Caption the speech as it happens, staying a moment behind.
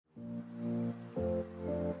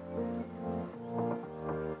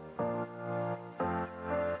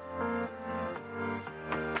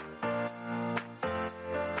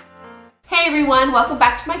Hey everyone, welcome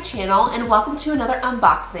back to my channel and welcome to another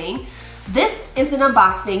unboxing. This is an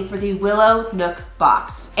unboxing for the Willow Nook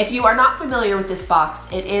box. If you are not familiar with this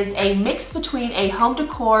box, it is a mix between a home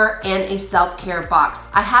decor and a self-care box.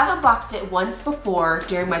 I have unboxed it once before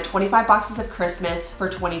during my 25 boxes of Christmas for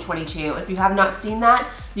 2022. If you have not seen that,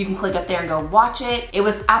 you can click up there and go watch it. It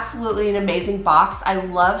was absolutely an amazing box. I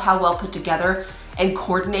love how well put together and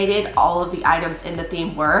coordinated all of the items in the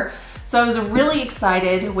theme were. So I was really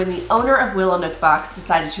excited when the owner of Willow Nook Box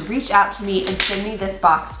decided to reach out to me and send me this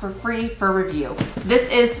box for free for review.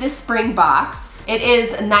 This is the spring box. It is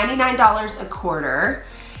 $99 a quarter,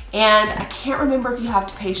 and I can't remember if you have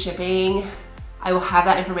to pay shipping. I will have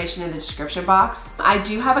that information in the description box. I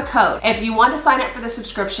do have a code. If you want to sign up for the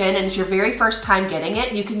subscription and it's your very first time getting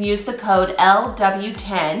it, you can use the code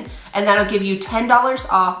LW10 and that'll give you $10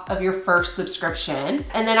 off of your first subscription.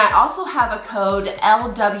 And then I also have a code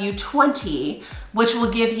LW20, which will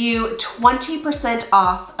give you 20%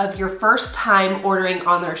 off of your first time ordering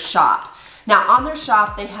on their shop. Now on their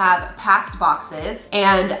shop, they have past boxes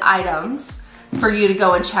and items for you to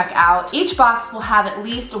go and check out. Each box will have at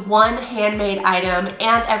least one handmade item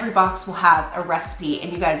and every box will have a recipe.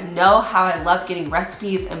 And you guys know how I love getting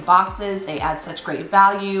recipes in boxes. They add such great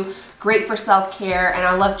value, great for self-care, and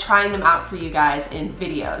I love trying them out for you guys in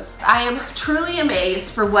videos. I am truly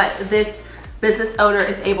amazed for what this business owner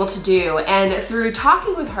is able to do, and through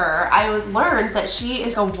talking with her, I learned that she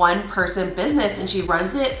is a one-person business and she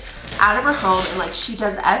runs it out of her home, and like she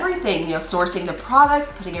does everything, you know, sourcing the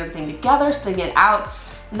products, putting everything together, sending it out,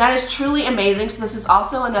 and that is truly amazing. So this is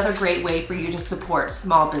also another great way for you to support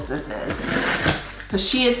small businesses, because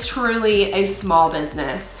she is truly a small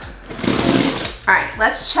business. All right,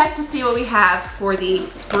 let's check to see what we have for the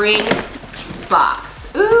spring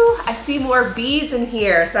box. Ooh, I see more bees in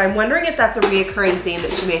here. So I'm wondering if that's a reoccurring theme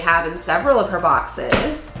that she may have in several of her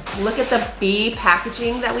boxes. Look at the bee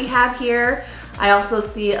packaging that we have here. I also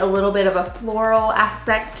see a little bit of a floral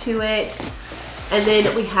aspect to it. And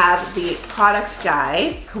then we have the product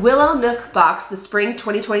guide. Willow Nook Box, the Spring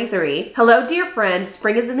 2023. Hello, dear friend.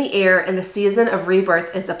 Spring is in the air and the season of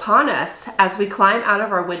rebirth is upon us as we climb out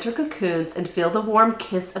of our winter cocoons and feel the warm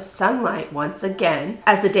kiss of sunlight once again.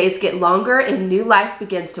 As the days get longer and new life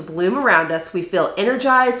begins to bloom around us, we feel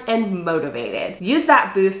energized and motivated. Use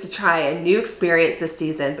that boost to try a new experience this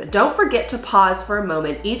season, but don't forget to pause for a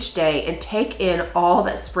moment each day and take in all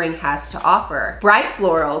that spring has to offer. Bright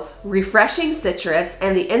florals, refreshing citrus,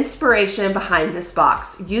 and the inspiration behind this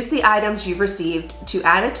box. Use the items you've received to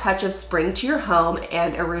add a touch of spring to your home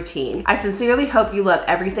and a routine. I sincerely hope you love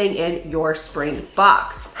everything in your spring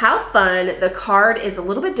box. How fun. The card is a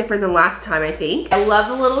little bit different than last time, I think. I love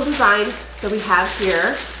the little design that we have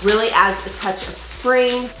here. Really adds a touch of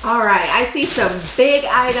spring. All right, I see some big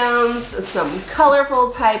items, some colorful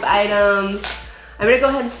type items. I'm gonna go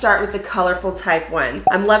ahead and start with the colorful type one.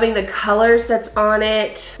 I'm loving the colors that's on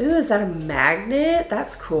it. Ooh, is that a magnet?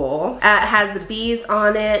 That's cool. It has bees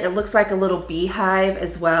on it. It looks like a little beehive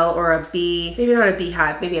as well, or a bee, maybe not a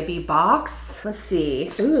beehive, maybe a bee box. Let's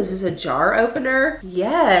see. Ooh, is this a jar opener?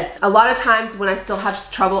 Yes. A lot of times when I still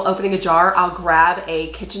have trouble opening a jar, I'll grab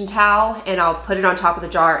a kitchen towel and I'll put it on top of the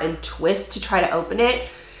jar and twist to try to open it.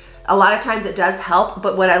 A lot of times it does help,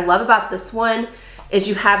 but what I love about this one is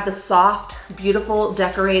you have the soft, beautiful,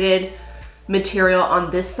 decorated material on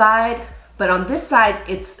this side, but on this side,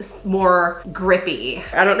 it's more grippy.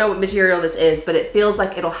 I don't know what material this is, but it feels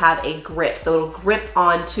like it'll have a grip. So it'll grip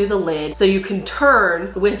onto the lid so you can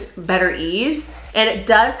turn with better ease. And it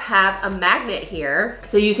does have a magnet here,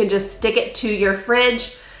 so you can just stick it to your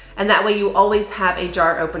fridge, and that way you always have a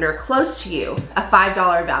jar opener close to you, a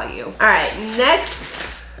 $5 value. All right,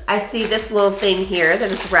 next, I see this little thing here that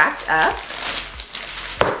is wrapped up.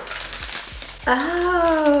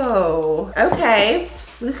 Oh, okay.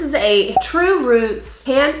 This is a True Roots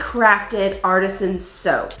handcrafted artisan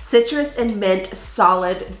soap. Citrus and mint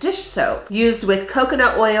solid dish soap used with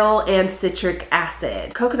coconut oil and citric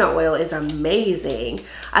acid. Coconut oil is amazing.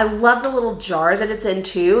 I love the little jar that it's in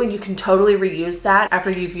too. You can totally reuse that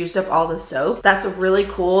after you've used up all the soap. That's really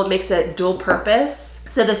cool. It makes it dual purpose.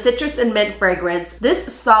 So the citrus and mint fragrance,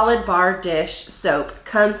 this solid bar dish soap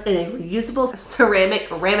comes in a reusable ceramic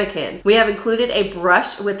ramekin. We have included a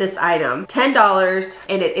brush with this item, $10,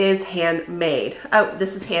 and it is handmade. Oh,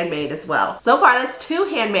 this is handmade as well. So far, that's 2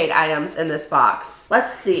 handmade items in this box.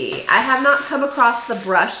 Let's see. I have not come across the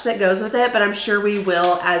brush that goes with it, but I'm sure we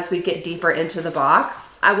will as we get deeper into the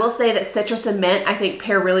box. I will say that citrus and mint I think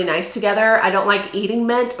pair really nice together. I don't like eating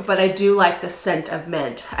mint, but I do like the scent of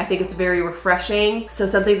mint. I think it's very refreshing. So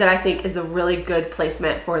something that I think is a really good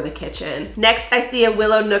placement for the kitchen. Next, I see a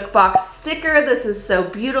Willow Nook box sticker. This is so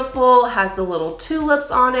beautiful. It has the little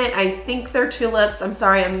tulips on it. I think they're tulips. I'm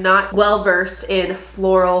sorry, I'm not well versed in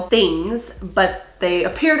floral things, but they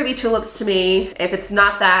appear to be tulips to me. If it's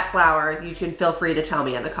not that flower, you can feel free to tell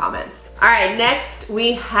me in the comments. All right, next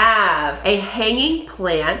we have a hanging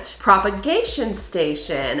plant propagation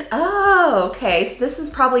station. Oh, okay, so this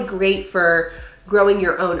is probably great for growing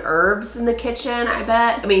your own herbs in the kitchen, I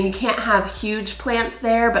bet. I mean, you can't have huge plants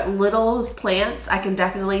there, but little plants I can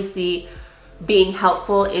definitely see being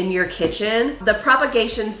helpful in your kitchen. The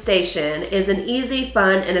propagation station is an easy,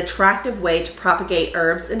 fun, and attractive way to propagate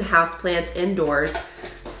herbs and houseplants indoors.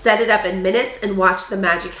 Set it up in minutes and watch the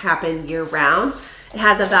magic happen year-round. It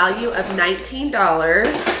has a value of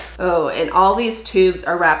 $19. Oh, and all these tubes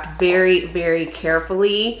are wrapped very, very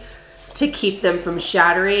carefully to keep them from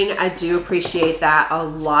shattering. I do appreciate that a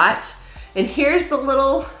lot. And here's the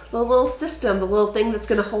little system, the little thing that's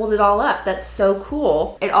gonna hold it all up. That's so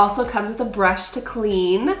cool. It also comes with a brush to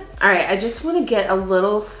clean. All right, I just wanna get a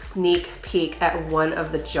little sneak peek at one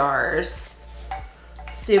of the jars.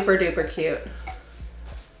 Super duper cute.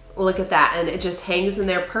 Look at that, and it just hangs in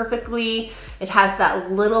there perfectly. It has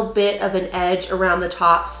that little bit of an edge around the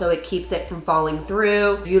top so it keeps it from falling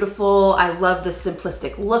through. Beautiful. I love the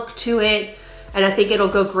simplistic look to it. And I think it'll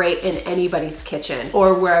go great in anybody's kitchen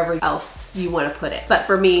or wherever else you want to put it. But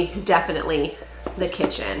for me, definitely the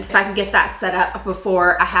kitchen. If I can get that set up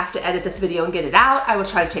before I have to edit this video and get it out, I will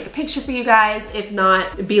try to take a picture for you guys. If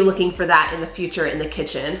not, be looking for that in the future in the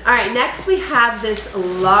kitchen. All right, next we have this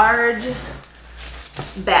large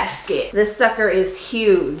basket. This sucker is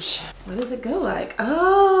huge. What does it go like?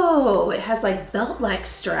 Oh, it has like belt-like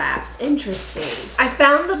straps. Interesting. I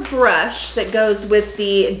found the brush that goes with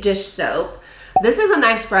the dish soap. This is a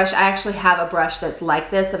nice brush. I actually have a brush that's like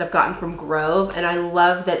this that I've gotten from Grove, and I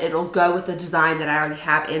love that it'll go with the design that I already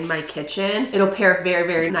have in my kitchen. It'll pair very,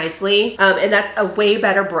 very nicely. And that's a way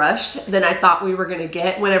better brush than I thought we were gonna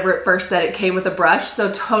get whenever it first said it came with a brush.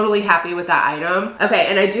 So totally happy with that item. Okay,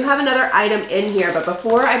 and I do have another item in here, but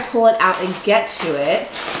before I pull it out and get to it,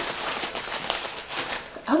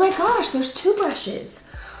 oh my gosh, there's 2 brushes.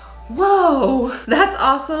 Whoa, that's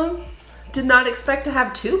awesome. Did not expect to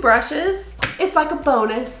have 2 brushes. It's like a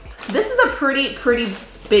bonus. This is a pretty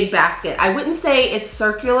big basket. I wouldn't say it's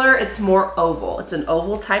circular, it's more oval. It's an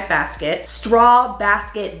oval type basket. Straw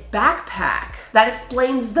basket backpack. That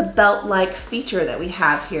explains the belt-like feature that we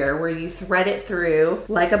have here where you thread it through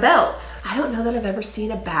like a belt. I don't know that I've ever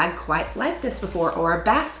seen a bag quite like this before, or a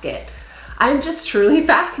basket. I'm just truly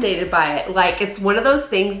fascinated by it. Like, it's one of those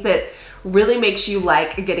things that really makes you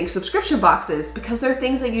like getting subscription boxes because they're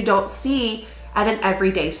things that you don't see at an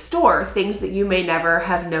everyday store, things that you may never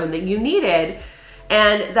have known that you needed.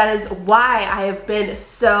 And that is why I have been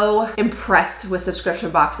so impressed with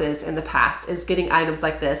subscription boxes in the past, is getting items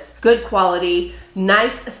like this. Good quality,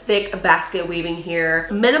 nice thick basket weaving here,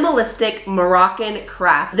 minimalistic Moroccan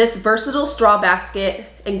craft. This versatile straw basket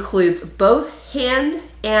includes both hand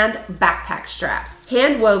and backpack straps,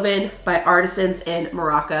 hand woven by artisans in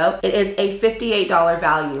Morocco. It is a $58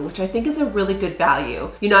 value, which I think is a really good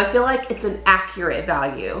value. You know, I feel like it's an accurate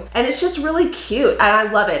value, and it's just really cute, and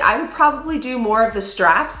I love it. I would probably do more of the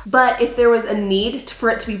straps, but if there was a need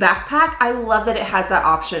for it to be backpack, I love that it has that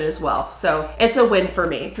option as well. So it's a win for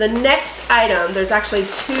me. The next item, there's actually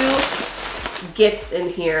 2 gifts in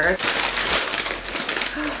here.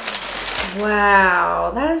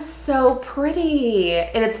 Wow, that is so pretty.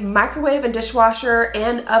 And it's microwave and dishwasher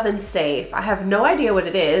and oven safe. I have no idea what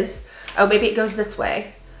it is. Oh, maybe it goes this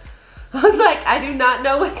way. I was like, I do not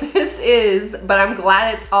know what this is, but I'm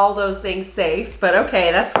glad it's all those things safe. But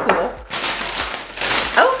okay, that's cool.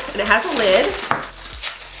 Oh, and it has a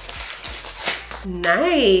lid.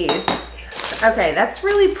 Nice. Okay, that's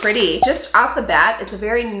really pretty. Just off the bat, it's a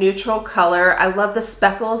very neutral color. I love the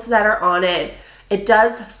speckles that are on it. It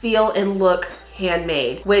does feel and look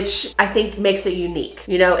handmade, which I think makes it unique.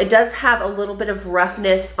 You know, it does have a little bit of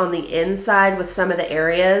roughness on the inside with some of the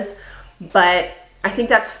areas, but I think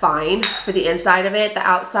that's fine for the inside of it. The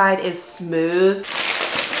outside is smooth.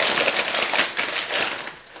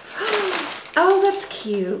 Oh, that's cute.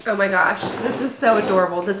 cute. Oh my gosh, this is so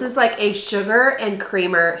adorable. This is like a sugar and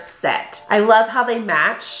creamer set. I love how they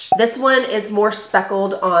match. This one is more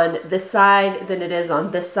speckled on this side than it is on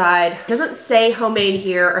this side. It doesn't say homemade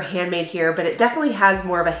here or handmade here, but it definitely has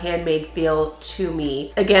more of a handmade feel to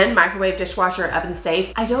me. Again, microwave, dishwasher, oven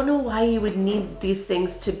safe. I don't know why you would need these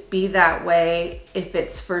things to be that way if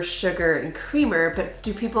it's for sugar and creamer, but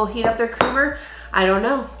do people heat up their creamer? I don't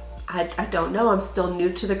know. I don't know. I'm still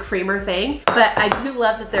new to the creamer thing, but I do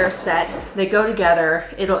love that they're a set. They go together.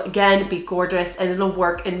 It'll again be gorgeous and it'll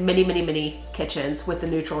work in many, many, many kitchens with the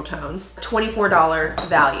neutral tones. $24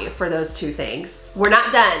 value for those two things. We're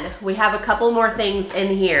not done. We have a couple more things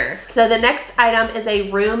in here. So the next item is a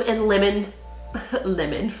room and a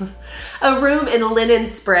room and linen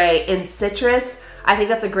spray in citrus. I think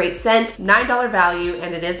that's a great scent. $9 value,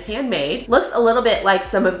 and it is handmade. Looks a little bit like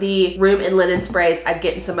some of the room and linen sprays I'd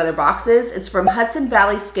get in some other boxes. It's from Hudson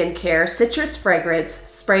Valley Skincare, citrus fragrance,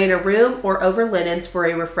 spray in a room or over linens for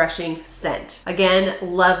a refreshing scent. Again,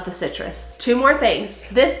 love the citrus. Two more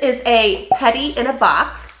things. This is a Petty in a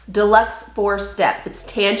Box Deluxe 4-Step. It's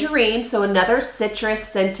tangerine, so another citrus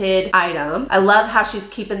scented item. I love how she's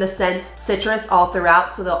keeping the scents citrus all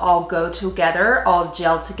throughout, so they'll all go together, all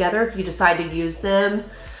gel together if you decide to use them,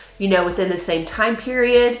 you know, within the same time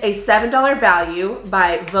period. A $7 value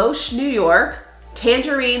by Vosh, New York.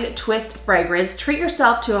 Tangerine twist fragrance. Treat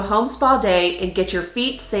yourself to a home spa day and get your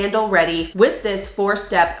feet sandal ready with this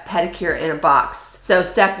 4-step pedicure in a box. So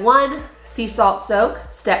step 1, sea salt soak.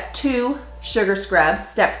 Step 2, sugar scrub.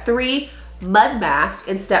 Step 3, mud mask.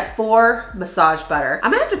 And step 4, massage butter.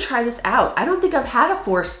 I'm gonna have to try this out. I don't think I've had a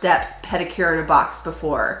 4-step pedicure in a box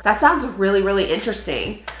before. That sounds really, really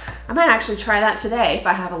interesting. I might actually try that today if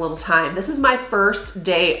I have a little time. This is my first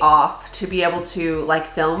day off to be able to like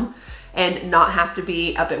film and not have to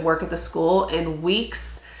be up at work at the school in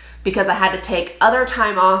weeks, because I had to take other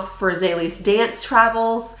time off for Zaylee's dance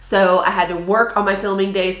travels. So I had to work on my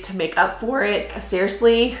filming days to make up for it.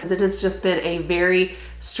 Seriously, it has just been a very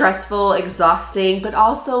stressful, exhausting, but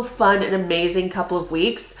also fun and amazing couple of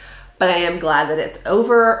weeks. But I am glad that it's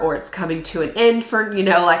over, or it's coming to an end for, you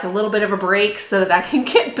know, like a little bit of a break so that I can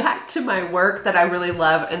get back to my work that I really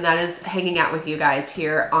love, and that is hanging out with you guys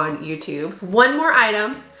here on YouTube. One more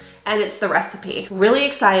item, and it's the recipe. Really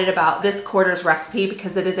excited about this quarter's recipe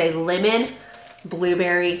because it is a lemon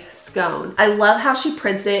blueberry scone. I love how she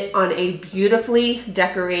prints it on a beautifully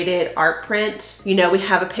decorated art print. You know, we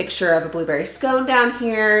have a picture of a blueberry scone down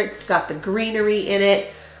here. It's got the greenery in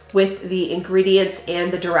it with the ingredients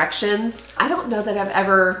and the directions. I don't know that I've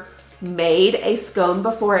ever made a scone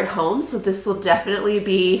before at home, so this will definitely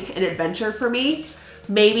be an adventure for me.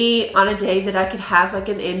 Maybe on a day that I could have like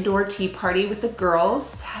an indoor tea party with the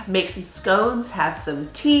girls, make some scones, have some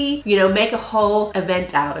tea, you know, make a whole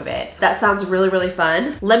event out of it. That sounds really, really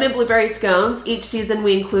fun. Lemon blueberry scones. Each season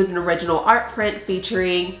we include an original art print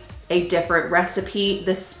featuring a different recipe.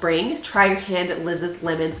 This spring, try your hand at Liz's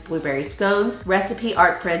Lemons Blueberry Scones. Recipe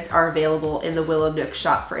art prints are available in the Willow Nook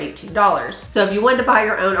shop for $18. So if you wanted to buy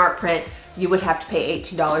your own art print, you would have to pay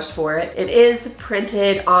 $18 for it. It is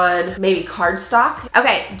printed on maybe cardstock.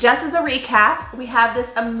 Okay, just as a recap, we have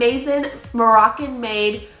this amazing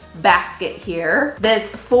Moroccan-made basket here. This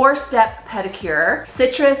 4-step pedicure,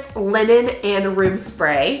 citrus, linen, and room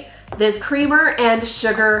spray. This creamer and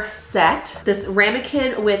sugar set, this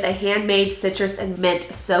ramekin with a handmade citrus and mint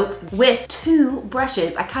soap with 2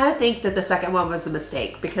 brushes. I kind of think that the second one was a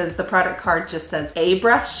mistake because the product card just says a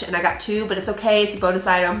brush and I got 2, but it's okay, it's a bonus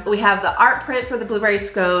item. We have the art print for the blueberry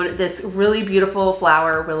scone, this really beautiful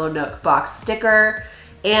flower Willow Nook box sticker,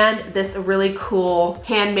 and this really cool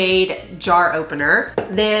handmade jar opener.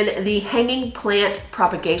 Then the hanging plant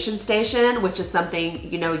propagation station, which is something,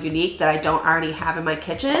 you know, unique that I don't already have in my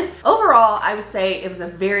kitchen. Overall, I would say it was a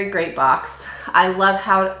very great box. I love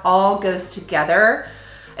how it all goes together.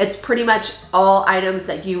 It's pretty much all items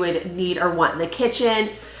that you would need or want in the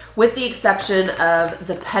kitchen, with the exception of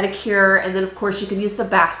the pedicure. And then of course you can use the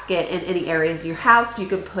basket in any areas of your house. You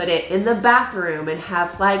can put it in the bathroom and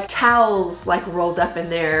have like towels like rolled up in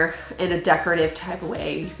there in a decorative type of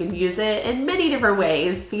way. You can use it in many different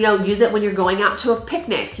ways. You know, use it when you're going out to a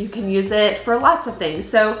picnic. You can use it for lots of things.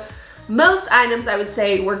 So most items I would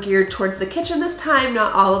say were geared towards the kitchen this time,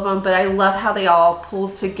 not all of them, but I love how they all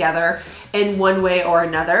pulled together in one way or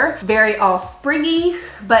another. Very all springy,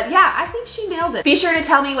 but yeah, I think she nailed it. Be sure to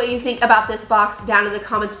tell me what you think about this box down in the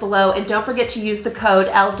comments below, and don't forget to use the code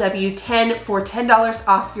LW10 for $10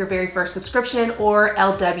 off your very first subscription, or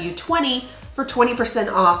LW20 for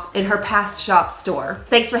 20% off in her past shop store.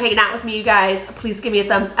 Thanks for hanging out with me, you guys. Please give me a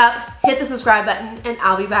thumbs up, hit the subscribe button, and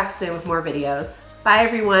I'll be back soon with more videos. Bye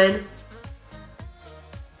everyone.